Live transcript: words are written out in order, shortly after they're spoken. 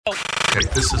Okay,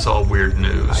 this is all weird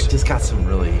news. I just got some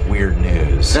really weird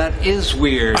news. That is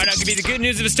weird. All right, I'll give you the good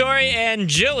news of the story, and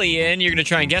Jillian, you're going to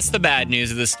try and guess the bad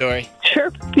news of the story.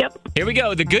 Sure. Yep. Here we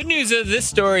go. The good news of this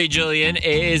story, Jillian,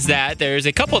 is that there's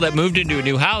a couple that moved into a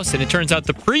new house, and it turns out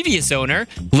the previous owner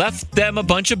left them a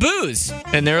bunch of booze.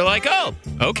 And they're like, oh,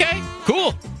 okay,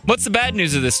 cool. What's the bad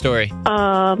news of this story?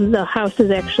 The house is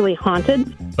actually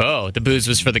haunted. Oh, the booze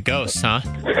was for the ghosts, huh?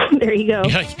 There you go.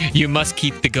 You must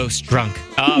keep the ghost drunk.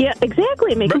 Yeah,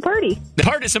 exactly. Make them party.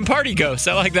 Some party ghosts.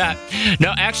 I like that.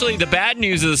 No, actually, the bad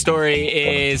news of the story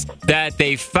is that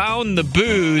they found the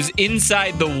booze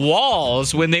inside the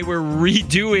walls when they were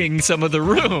redoing some of the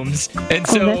rooms. And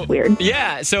so, that's weird.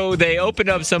 Yeah, so they opened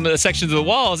up some of the sections of the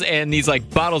walls, and these like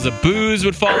bottles of booze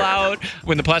would fall out.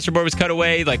 When the plasterboard was cut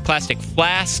away, like plastic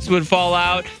flasks would fall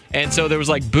out. And so there was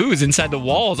like booze inside the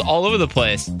walls all over the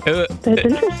place. That's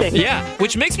interesting. Yeah,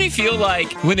 which makes me feel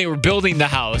like when they were building the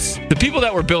house, the people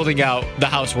that were building out the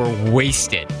house were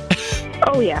wasted.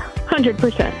 Oh, yeah.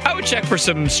 100%. I would check for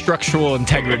some structural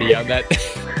integrity on that.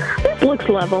 This looks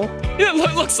level. It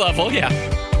looks level, yeah.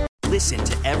 Listen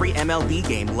to every MLB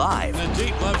game live. In the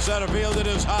deep left center field, it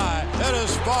is high, it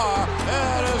is far,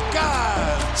 it is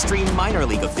gone. Stream minor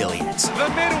league affiliates. The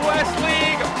Midwest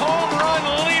League home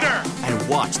run leader. And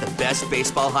watch the best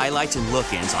baseball highlights and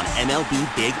look-ins on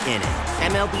MLB Big Inning.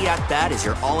 MLB At Bat is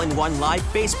your all-in-one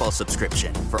live baseball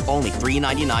subscription for only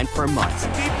 $3.99 per month.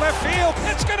 Deep left field,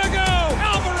 it's gonna go.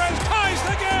 Alvarez ties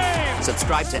the game.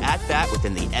 Subscribe to At Bat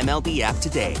within the MLB app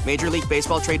today. Major League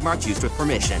Baseball trademarks used with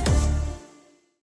permission.